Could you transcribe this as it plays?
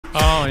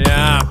Oh,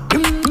 yeah.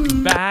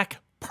 Back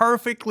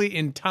perfectly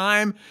in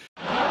time.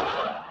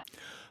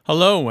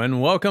 Hello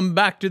and welcome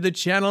back to the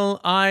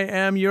channel. I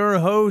am your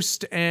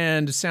host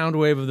and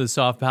Soundwave of the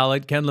Soft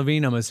Palette, Ken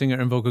Levine. I'm a singer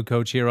and vocal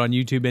coach here on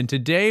YouTube, and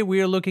today we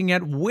are looking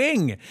at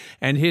Wing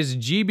and his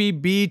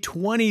GBB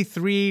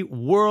 23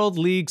 World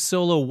League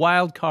Solo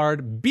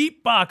Wildcard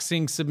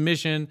beatboxing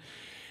submission.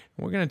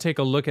 We're going to take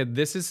a look at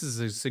this. This is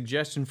a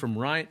suggestion from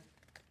Ryan.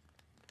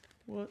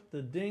 What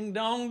the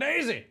ding-dong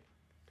daisy?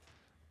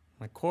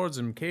 My cords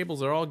and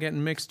cables are all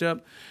getting mixed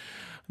up.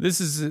 This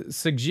is a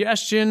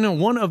suggestion,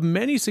 one of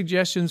many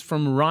suggestions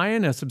from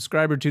Ryan, a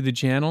subscriber to the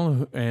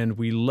channel, and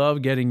we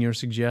love getting your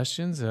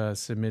suggestions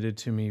submitted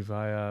to me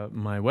via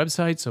my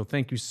website. So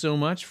thank you so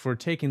much for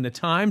taking the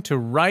time to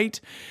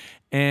write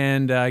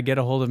and get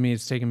a hold of me.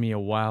 It's taken me a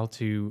while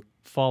to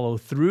follow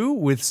through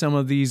with some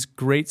of these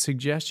great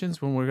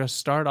suggestions. When we're going to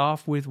start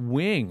off with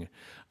Wing.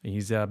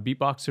 He's a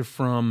beatboxer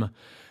from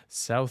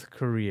South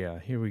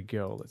Korea. Here we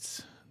go.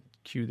 Let's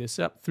cue this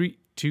up. 3,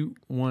 2,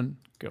 1,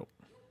 go.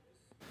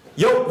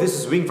 Yo, this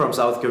is Wing from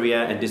South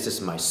Korea, and this is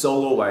my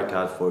solo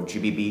wildcard for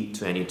GBB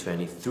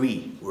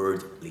 2023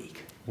 World League.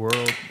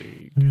 World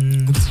League.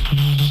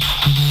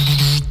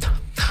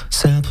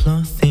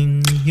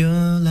 Self-loathing, your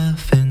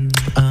laughing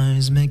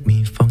eyes make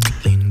me fall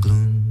in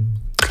gloom.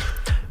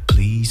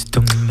 Please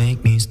don't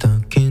make me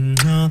stuck in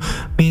your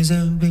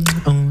misery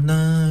all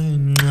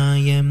night. I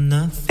am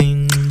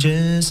nothing,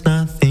 just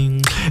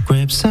nothing.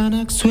 Grab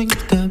Xanax, swing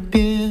the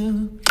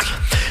beer.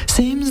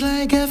 Seems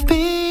like I've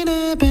been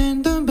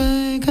abandoned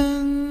by gun.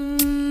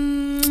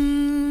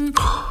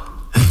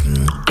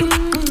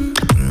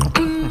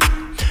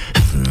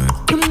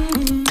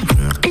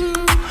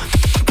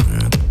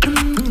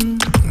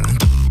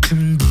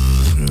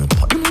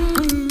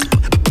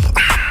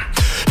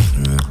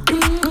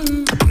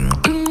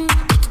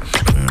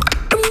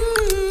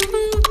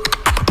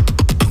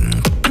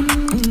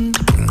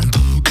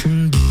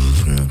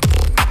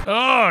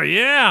 Oh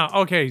yeah.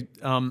 Okay.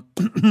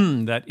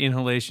 That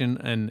inhalation,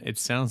 and it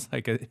sounds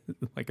like a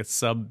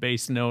sub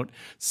bass note.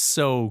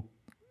 So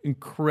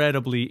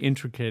incredibly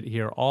intricate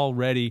here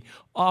already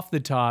off the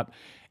top,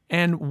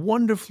 and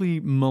wonderfully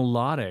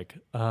melodic.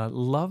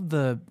 Love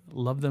the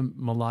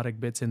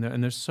melodic bits in there,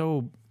 and they're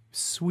so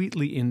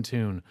sweetly in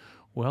tune.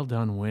 Well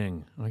done,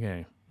 Wing.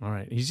 Okay. All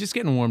right. He's just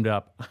getting warmed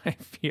up, I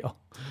feel.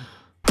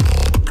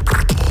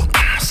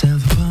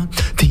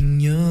 Self-loathing,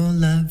 your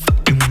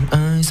laughing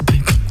eyes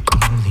make me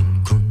fall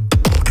in gloom.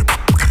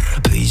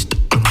 Please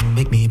don't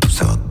make me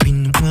stuck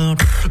in your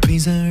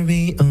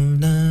misery all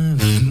night.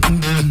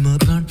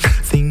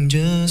 Thing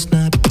just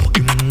not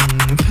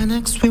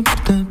connects with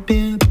the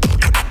beer.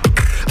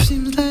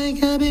 Seems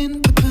like I've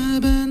been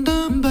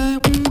abandoned by.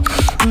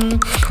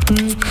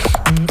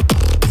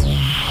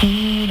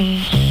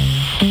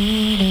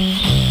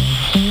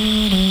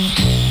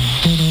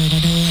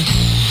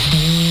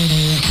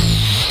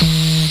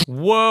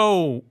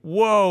 Whoa,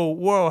 whoa,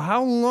 whoa.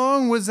 How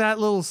long was that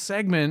little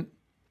segment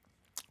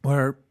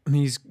where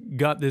he's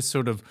got this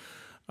sort of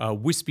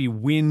wispy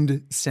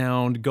wind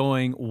sound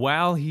going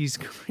while he's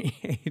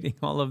creating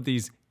all of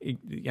these,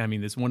 I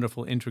mean, this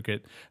wonderful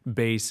intricate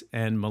bass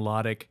and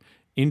melodic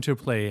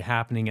interplay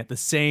happening at the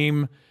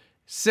same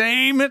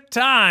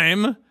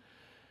time?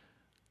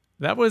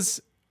 That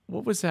was,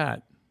 what was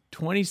that?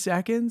 20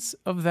 seconds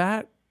of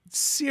that?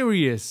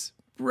 Serious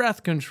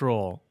breath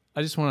control.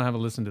 I just want to have a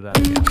listen to that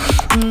again.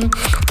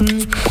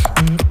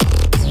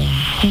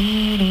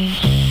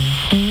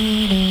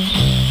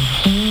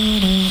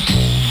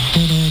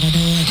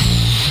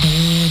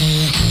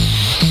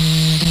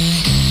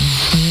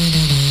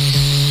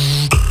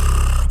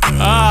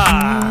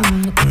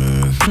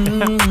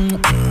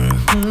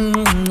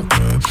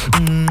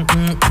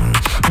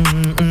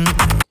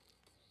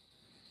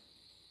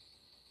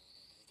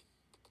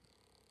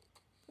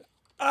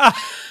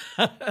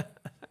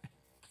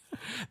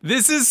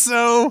 This is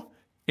so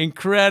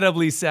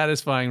incredibly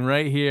satisfying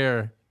right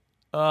here.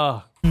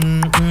 Oh.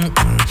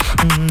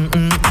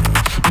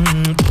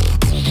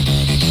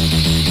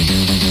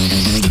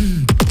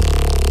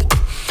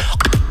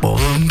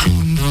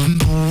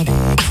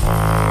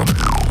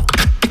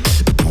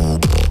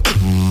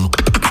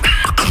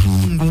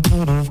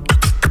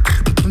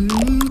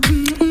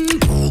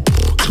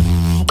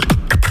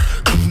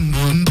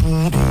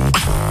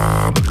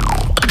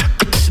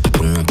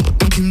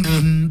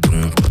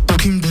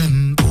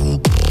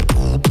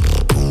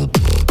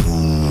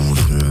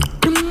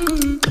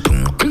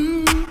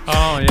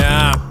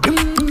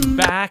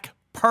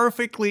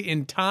 Perfectly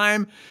in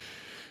time,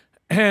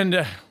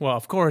 and well,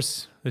 of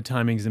course, the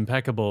timing's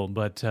impeccable,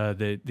 but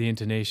the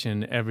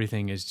intonation,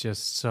 everything is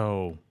just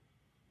so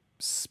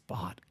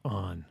spot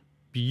on,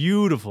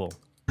 beautiful.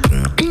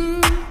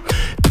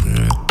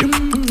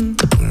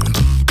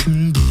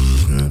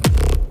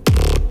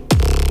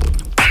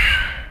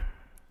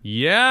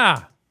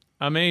 Yeah,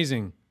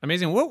 amazing,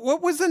 amazing.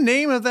 What was the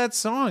name of that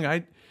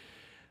song?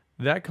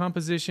 That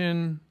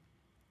composition,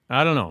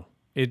 I don't know.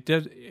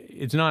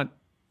 It's not.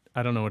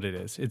 I don't know what it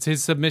is. It's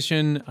his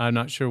submission. I'm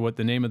not sure what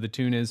the name of the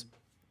tune is.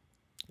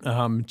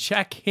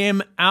 Check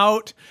him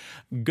out.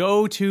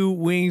 Go to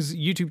Wing's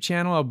YouTube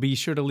channel. I'll be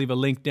sure to leave a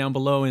link down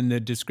below in the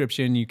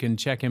description. You can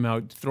check him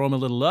out, throw him a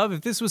little love.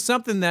 If this was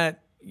something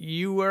that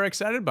you were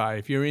excited by,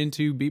 if you're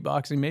into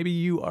beatboxing, maybe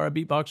you are a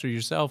beatboxer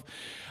yourself,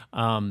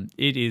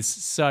 it is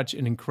such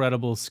an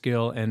incredible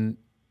skill, and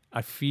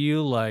I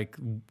feel like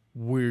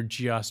we're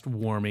just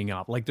warming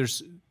up. Like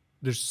there's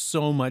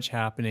so much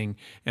happening,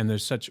 and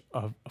there's such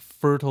a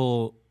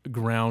fertile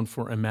ground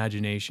for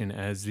imagination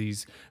as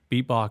these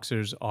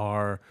beatboxers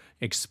are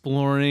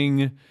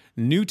exploring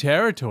new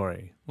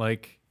territory.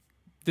 Like,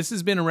 this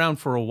has been around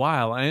for a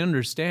while, I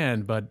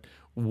understand, but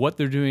what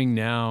they're doing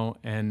now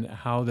and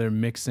how they're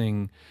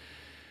doing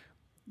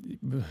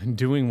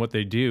what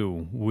they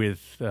do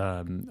with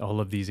all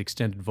of these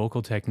extended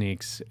vocal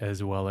techniques,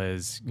 as well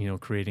as, you know,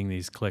 creating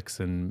these clicks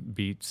and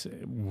beats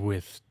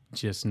with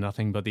just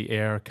nothing but the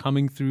air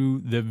coming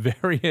through the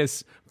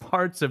various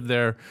parts of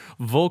their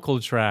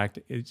vocal tract.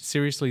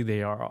 Seriously,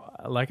 they are,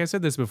 like I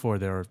said this before,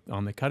 they're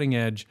on the cutting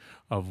edge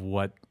of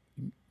what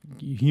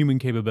human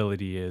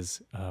capability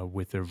is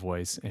with their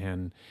voice,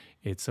 and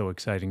it's so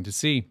exciting to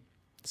see.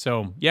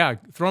 So yeah,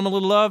 throw them a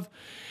little love.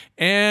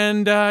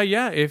 And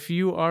yeah, if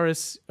you are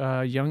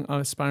a young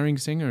aspiring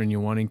singer and you're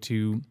wanting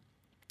to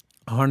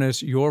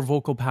harness your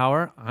vocal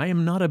power, I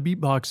am not a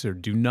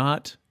beatboxer. Do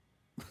not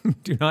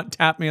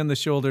tap me on the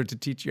shoulder to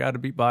teach you how to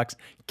beatbox.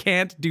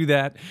 Can't do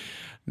that.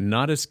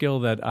 Not a skill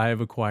that I have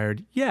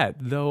acquired yet,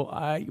 though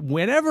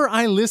whenever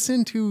I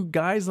listen to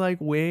guys like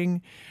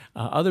Wing,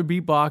 other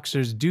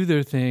beatboxers do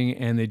their thing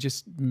and they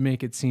just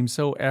make it seem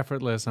so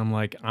effortless, I'm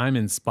like, I'm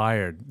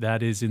inspired.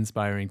 That is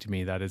inspiring to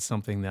me. That is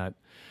something that,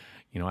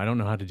 you know, I don't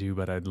know how to do,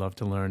 but I'd love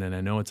to learn. And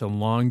I know it's a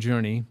long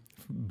journey,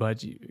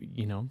 but,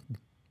 you know,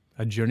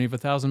 a journey of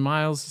 1,000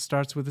 miles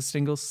starts with a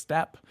single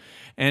step.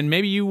 And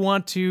maybe you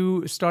want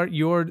to start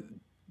your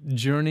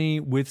journey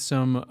with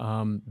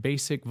some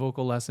basic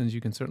vocal lessons.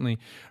 You can certainly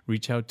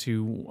reach out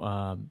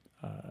to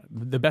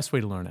the best way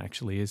to learn,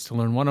 actually, is to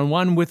learn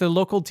one-on-one with a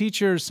local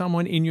teacher,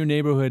 someone in your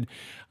neighborhood.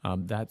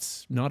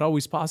 That's not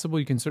always possible.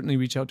 You can certainly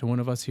reach out to one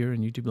of us here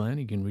in YouTube land.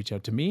 You can reach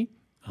out to me.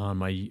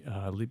 I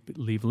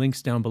leave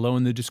links down below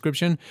in the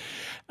description.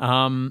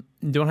 Don't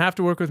have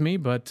to work with me,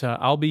 but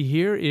I'll be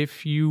here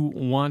if you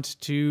want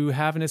to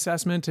have an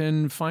assessment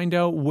and find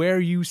out where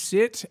you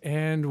sit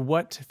and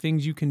what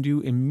things you can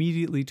do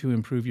immediately to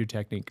improve your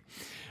technique.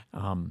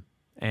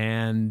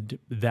 And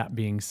that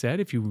being said,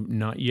 if you're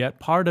not yet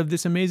part of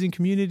this amazing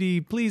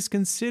community, please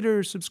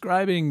consider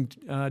subscribing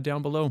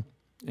down below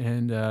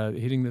and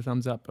hitting the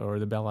thumbs up or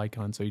the bell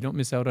icon so you don't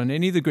miss out on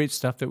any of the great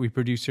stuff that we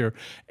produce here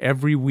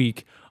every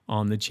week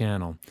on the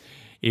channel.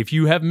 If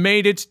you have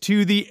made it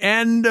to the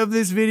end of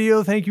this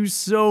video, thank you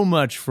so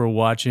much for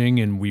watching,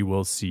 and we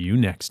will see you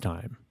next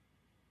time.